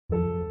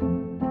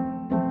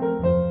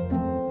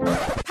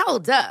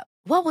Hold up.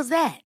 What was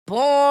that?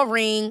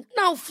 Boring.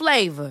 No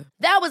flavor.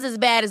 That was as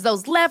bad as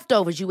those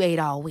leftovers you ate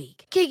all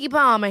week. Keke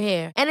Palmer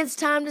here, and it's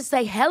time to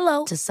say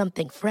hello to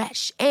something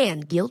fresh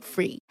and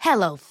guilt-free.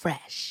 Hello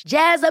Fresh.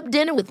 Jazz up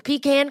dinner with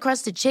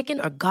pecan-crusted chicken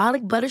or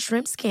garlic butter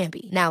shrimp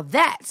scampi. Now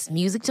that's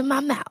music to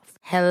my mouth.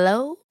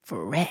 Hello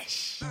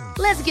Fresh.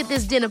 Let's get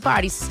this dinner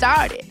party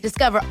started.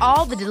 Discover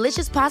all the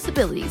delicious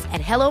possibilities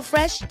at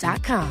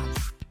hellofresh.com.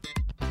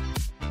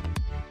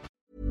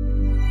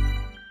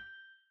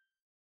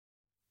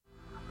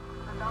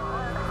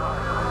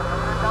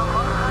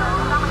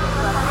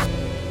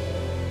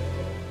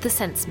 The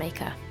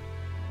Sensemaker.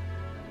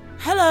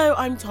 Hello,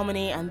 I'm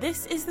Tomini, and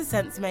this is The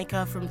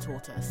Sensemaker from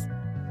Tortoise.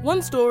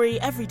 One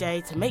story every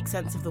day to make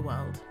sense of the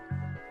world.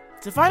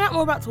 To find out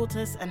more about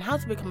Tortoise and how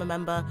to become a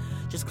member,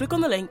 just click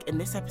on the link in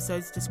this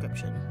episode's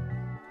description.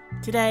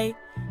 Today,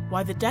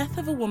 why the death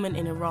of a woman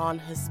in Iran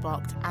has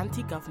sparked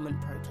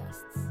anti-government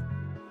protests.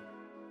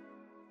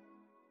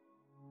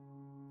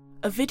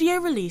 A video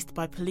released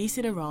by police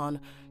in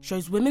Iran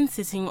shows women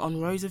sitting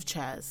on rows of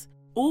chairs,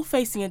 all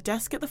facing a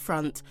desk at the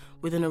front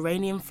with an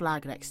Iranian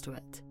flag next to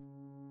it.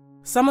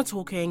 Some are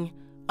talking,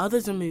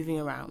 others are moving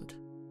around.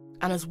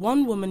 And as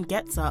one woman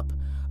gets up,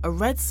 a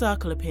red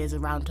circle appears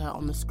around her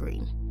on the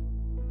screen.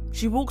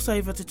 She walks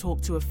over to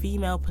talk to a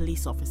female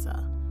police officer.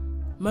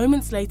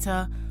 Moments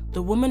later,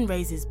 the woman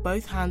raises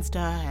both hands to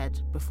her head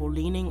before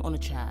leaning on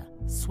a chair,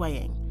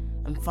 swaying,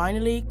 and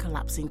finally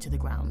collapsing to the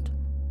ground.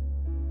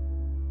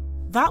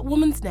 That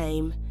woman's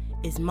name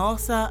is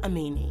Mahsa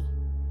Amini.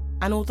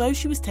 And although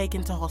she was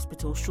taken to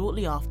hospital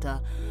shortly after,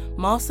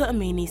 Mahsa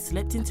Amini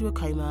slipped into a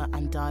coma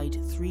and died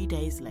 3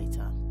 days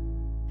later.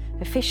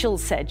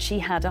 Officials said she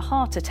had a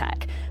heart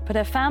attack, but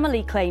her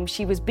family claims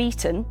she was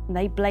beaten and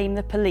they blame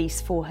the police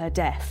for her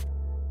death.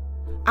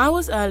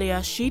 Hours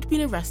earlier, she'd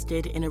been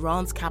arrested in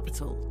Iran's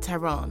capital,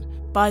 Tehran,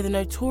 by the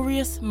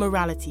notorious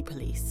Morality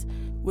Police,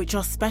 which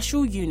are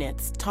special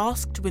units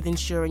tasked with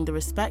ensuring the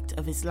respect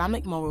of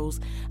Islamic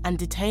morals and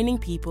detaining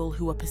people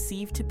who are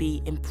perceived to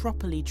be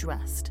improperly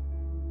dressed.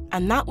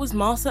 And that was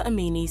Mahsa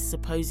Amini's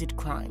supposed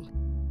crime.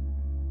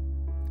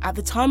 At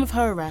the time of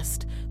her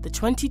arrest, the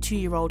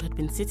 22-year-old had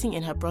been sitting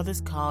in her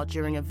brother's car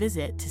during a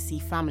visit to see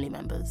family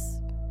members.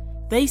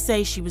 They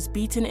say she was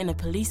beaten in a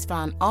police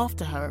van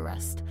after her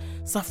arrest,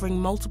 suffering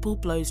multiple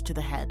blows to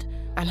the head,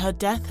 and her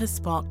death has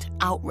sparked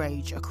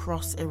outrage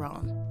across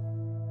Iran.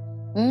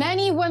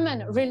 Many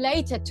women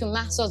related to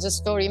Mahsa's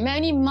story,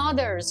 many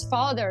mothers,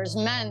 fathers,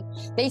 men,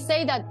 they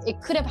say that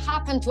it could have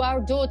happened to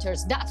our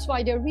daughters. That's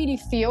why they're really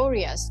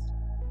furious.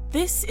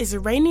 This is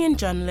Iranian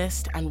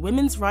journalist and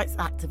women's rights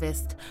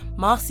activist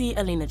Masih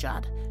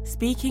Alinejad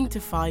speaking to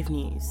 5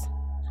 News.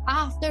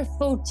 After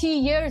 40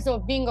 years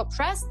of being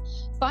oppressed,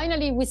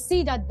 finally we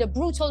see that the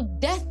brutal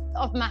death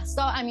of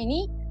Mahsa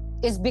Amini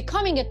is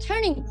becoming a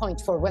turning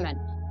point for women.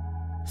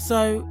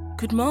 So,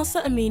 could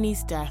Mahsa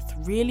Amini's death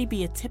really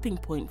be a tipping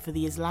point for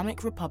the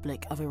Islamic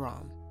Republic of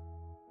Iran?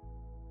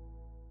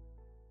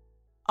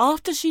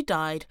 After she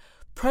died,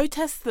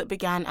 protests that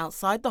began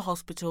outside the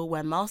hospital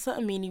where Mahsa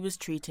Amini was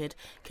treated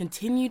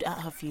continued at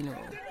her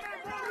funeral.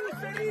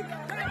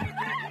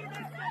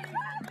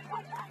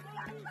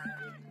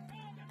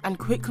 And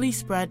quickly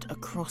spread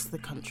across the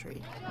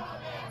country.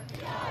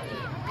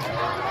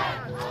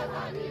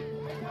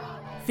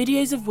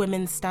 Videos of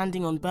women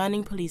standing on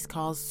burning police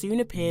cars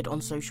soon appeared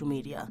on social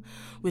media,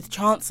 with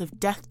chants of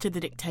death to the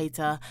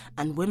dictator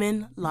and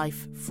women,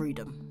 life,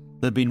 freedom.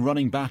 There have been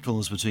running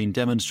battles between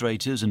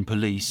demonstrators and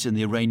police in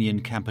the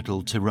Iranian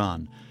capital,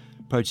 Tehran.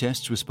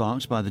 Protests were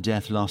sparked by the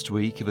death last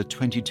week of a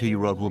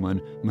 22-year-old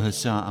woman,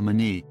 Mahsa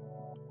Amini.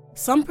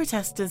 Some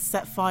protesters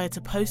set fire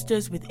to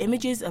posters with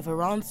images of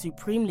Iran's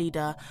supreme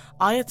leader,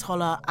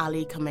 Ayatollah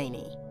Ali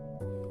Khamenei,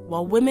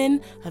 while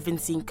women have been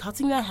seen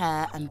cutting their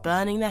hair and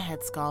burning their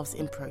headscarves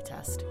in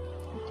protest.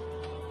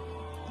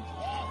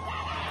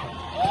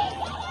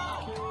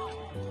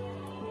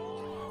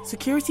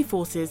 Security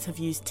forces have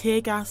used tear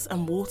gas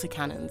and water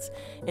cannons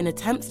in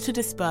attempts to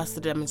disperse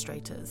the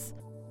demonstrators.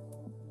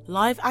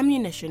 Live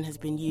ammunition has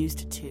been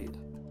used too.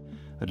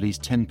 At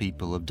least 10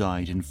 people have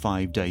died in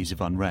 5 days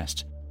of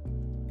unrest.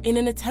 In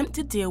an attempt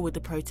to deal with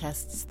the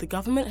protests, the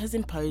government has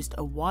imposed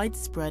a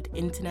widespread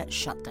internet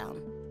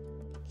shutdown.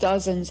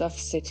 Dozens of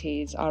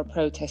cities are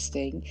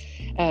protesting.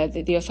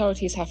 The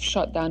authorities have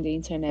shut down the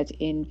internet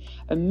in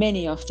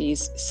many of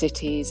these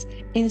cities.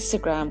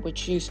 Instagram,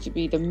 which used to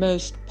be the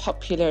most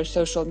popular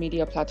social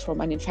media platform,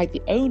 and in fact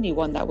the only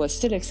one that was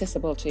still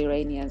accessible to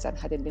Iranians and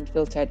hadn't been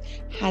filtered,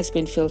 has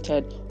been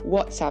filtered.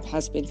 WhatsApp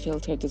has been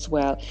filtered as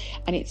well.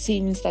 And it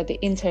seems that the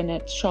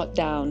internet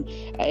shutdown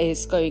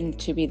is going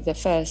to be the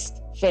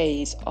first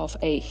phase of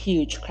a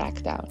huge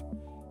crackdown.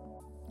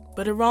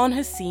 But Iran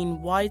has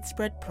seen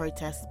widespread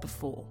protests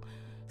before,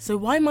 so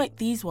why might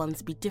these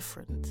ones be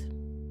different?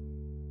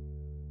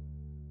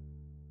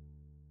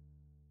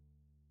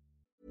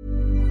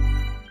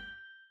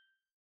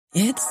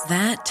 It's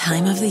that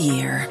time of the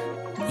year.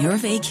 Your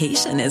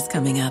vacation is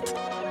coming up.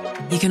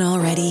 You can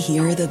already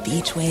hear the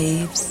beach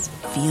waves,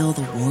 feel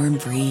the warm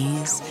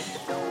breeze,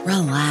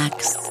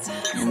 relax,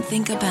 and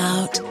think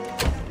about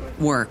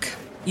work.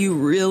 You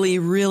really,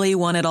 really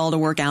want it all to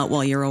work out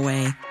while you're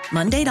away.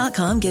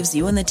 Monday.com gives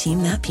you and the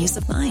team that peace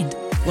of mind.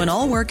 When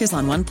all work is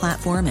on one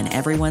platform and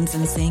everyone's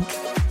in sync,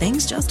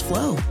 things just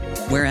flow.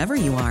 Wherever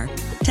you are,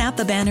 tap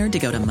the banner to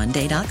go to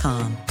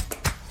Monday.com.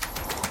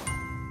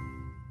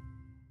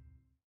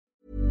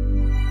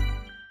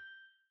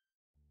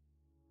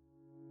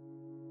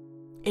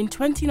 In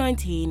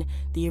 2019,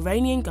 the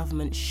Iranian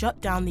government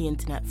shut down the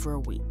internet for a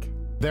week.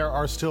 There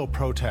are still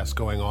protests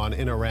going on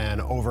in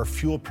Iran over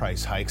fuel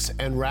price hikes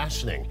and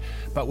rationing.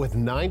 But with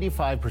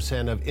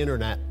 95% of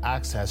internet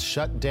access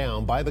shut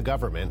down by the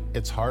government,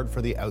 it's hard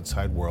for the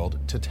outside world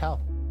to tell.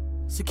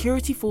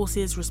 Security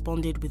forces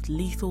responded with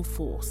lethal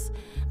force,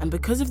 and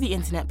because of the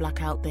internet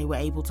blackout, they were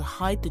able to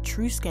hide the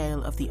true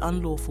scale of the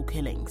unlawful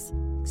killings.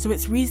 So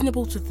it's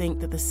reasonable to think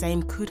that the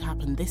same could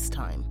happen this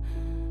time.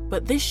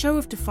 But this show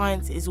of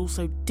defiance is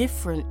also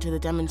different to the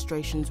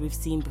demonstrations we've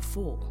seen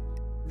before.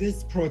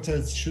 This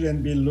protest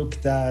shouldn't be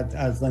looked at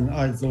as an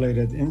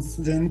isolated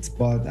incident,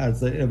 but as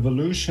the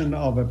evolution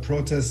of a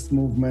protest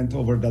movement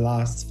over the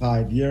last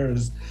 5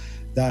 years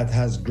that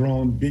has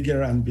grown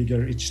bigger and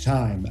bigger each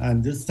time.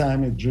 And this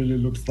time it really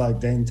looks like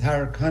the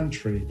entire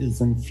country is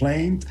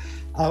inflamed,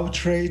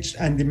 outraged,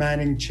 and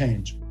demanding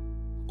change.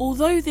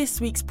 Although this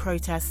week's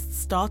protests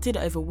started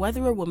over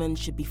whether a woman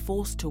should be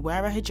forced to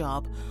wear a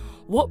hijab,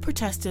 what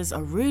protesters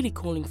are really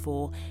calling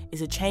for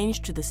is a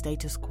change to the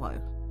status quo.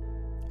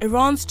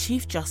 Iran's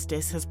Chief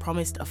Justice has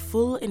promised a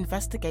full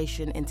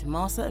investigation into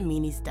Mahsa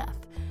Amini's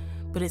death,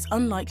 but it's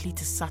unlikely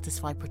to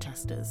satisfy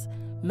protesters,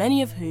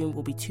 many of whom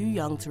will be too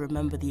young to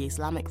remember the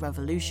Islamic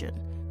Revolution,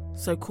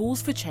 so calls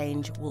for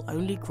change will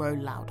only grow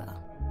louder.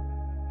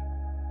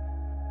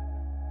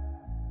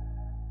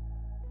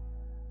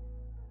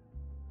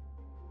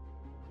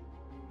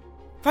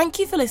 Thank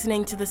you for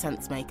listening to The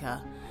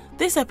Sensemaker.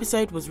 This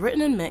episode was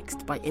written and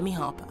mixed by Imi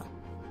Harper.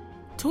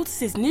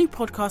 Tortoise's new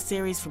podcast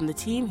series from the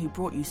team who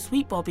brought you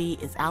Sweet Bobby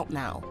is out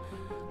now.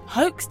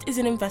 Hoaxed is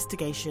an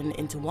investigation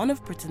into one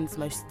of Britain's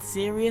most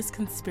serious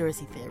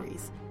conspiracy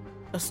theories.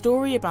 A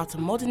story about a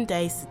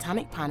modern-day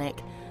satanic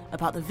panic,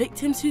 about the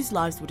victims whose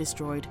lives were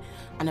destroyed,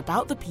 and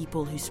about the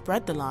people who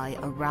spread the lie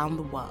around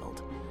the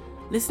world.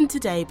 Listen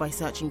today by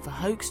searching for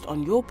Hoaxed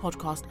on your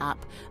podcast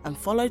app and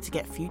follow to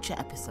get future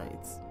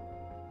episodes.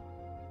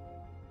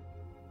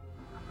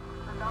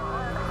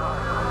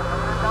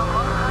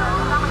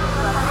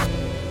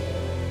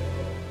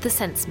 The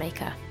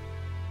Sensemaker.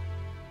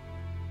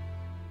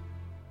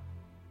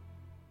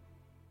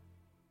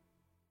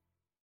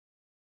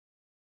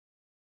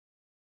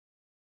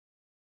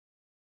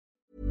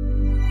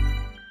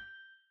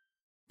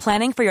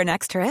 Planning for your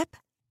next trip?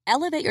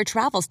 Elevate your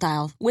travel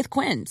style with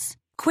Quince.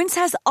 Quince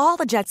has all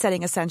the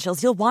jet-setting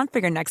essentials you'll want for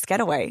your next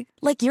getaway,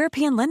 like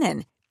European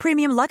linen,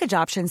 premium luggage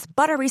options,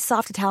 buttery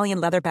soft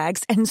Italian leather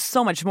bags, and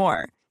so much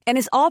more. And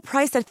is all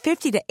priced at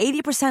 50 to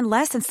 80%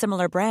 less than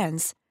similar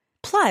brands.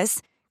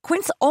 Plus,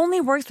 Quince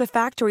only works with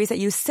factories that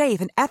use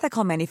safe and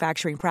ethical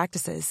manufacturing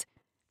practices.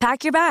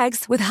 Pack your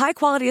bags with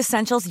high-quality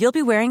essentials you'll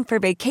be wearing for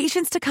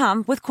vacations to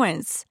come with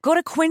Quince. Go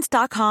to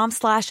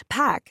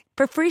quince.com/pack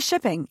for free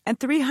shipping and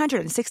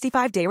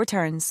 365-day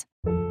returns.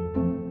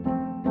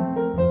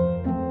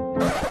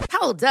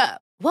 Hold up.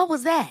 What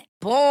was that?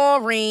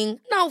 Boring.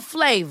 No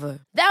flavor.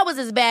 That was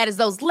as bad as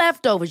those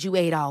leftovers you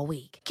ate all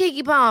week.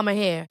 Keke Palmer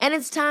here, and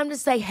it's time to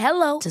say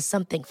hello to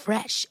something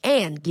fresh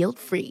and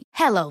guilt-free.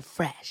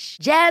 HelloFresh.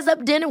 Jazz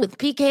up dinner with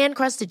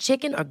pecan-crusted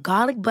chicken or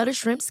garlic butter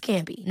shrimp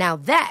scampi. Now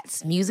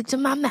that's music to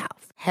my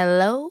mouth.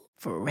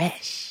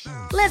 HelloFresh.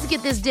 Let's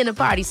get this dinner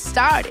party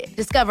started.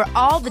 Discover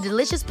all the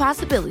delicious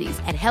possibilities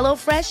at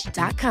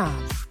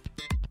HelloFresh.com.